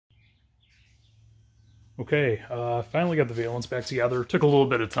Okay, finally got the valence back together. Took a little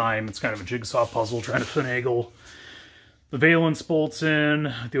bit of time. It's kind of a jigsaw puzzle trying to finagle the valence bolts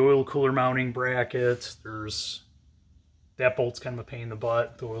in, the oil cooler mounting bracket. There's that bolt's kind of a pain in the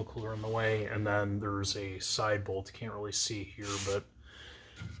butt, the oil cooler in the way, and then there's a side bolt. You can't really see here, but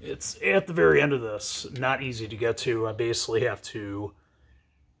it's at the very end of this. Not easy to get to. I basically have to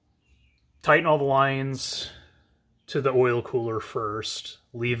tighten all the lines to the oil cooler first,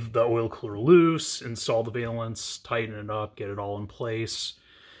 leave the oil cooler loose, install the valence, tighten it up, get it all in place,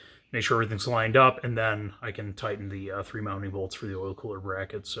 make sure everything's lined up, and then I can tighten the 3 mounting bolts for the oil cooler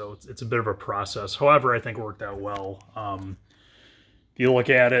bracket. So it's a bit of a process. However, I think it worked out well. If you look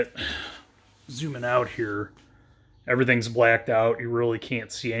at it, zooming out here, everything's blacked out. You really can't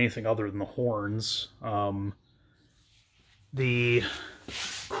see anything other than the horns. The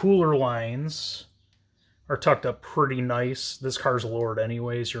cooler lines are tucked up pretty nice. This car's lowered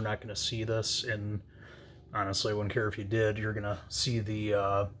anyways. You're not going to see this, and honestly, I wouldn't care if you did. You're going to see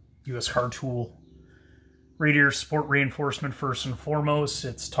the U.S. Car Tool radiator support reinforcement first and foremost.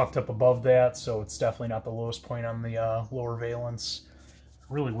 It's tucked up above that, so it's definitely not the lowest point on the lower valence.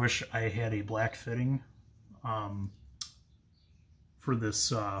 I really wish I had a black fitting for this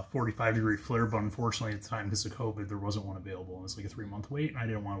 45-degree flare, but unfortunately at the time, because of COVID, there wasn't one available. It was like a 3-month wait, and I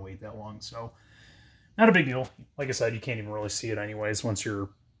didn't want to wait that long, so not a big deal. Like I said, you can't even really see it anyways. Once you're,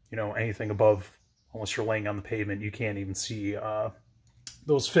 anything above, unless you're laying on the pavement, you can't even see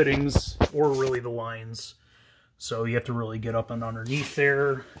those fittings or really the lines. So you have to really get up and underneath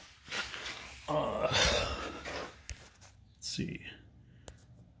there. Let's see.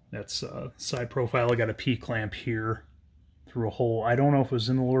 That's side profile. I got a P-clamp here through a hole. I don't know if it was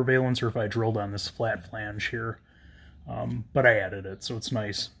in the lower valence or if I drilled on this flat flange here. But I added it, so it's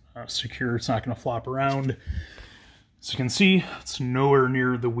nice. Secure. It's not going to flop around. As you can see, it's nowhere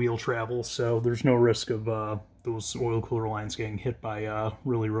near the wheel travel, so there's no risk of those oil cooler lines getting hit by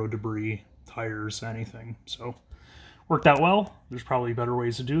really road debris, tires, anything. So worked out well. There's probably better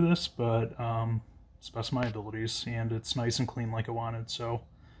ways to do this, but it's best of my abilities, and it's nice and clean like I wanted, so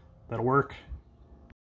that'll work.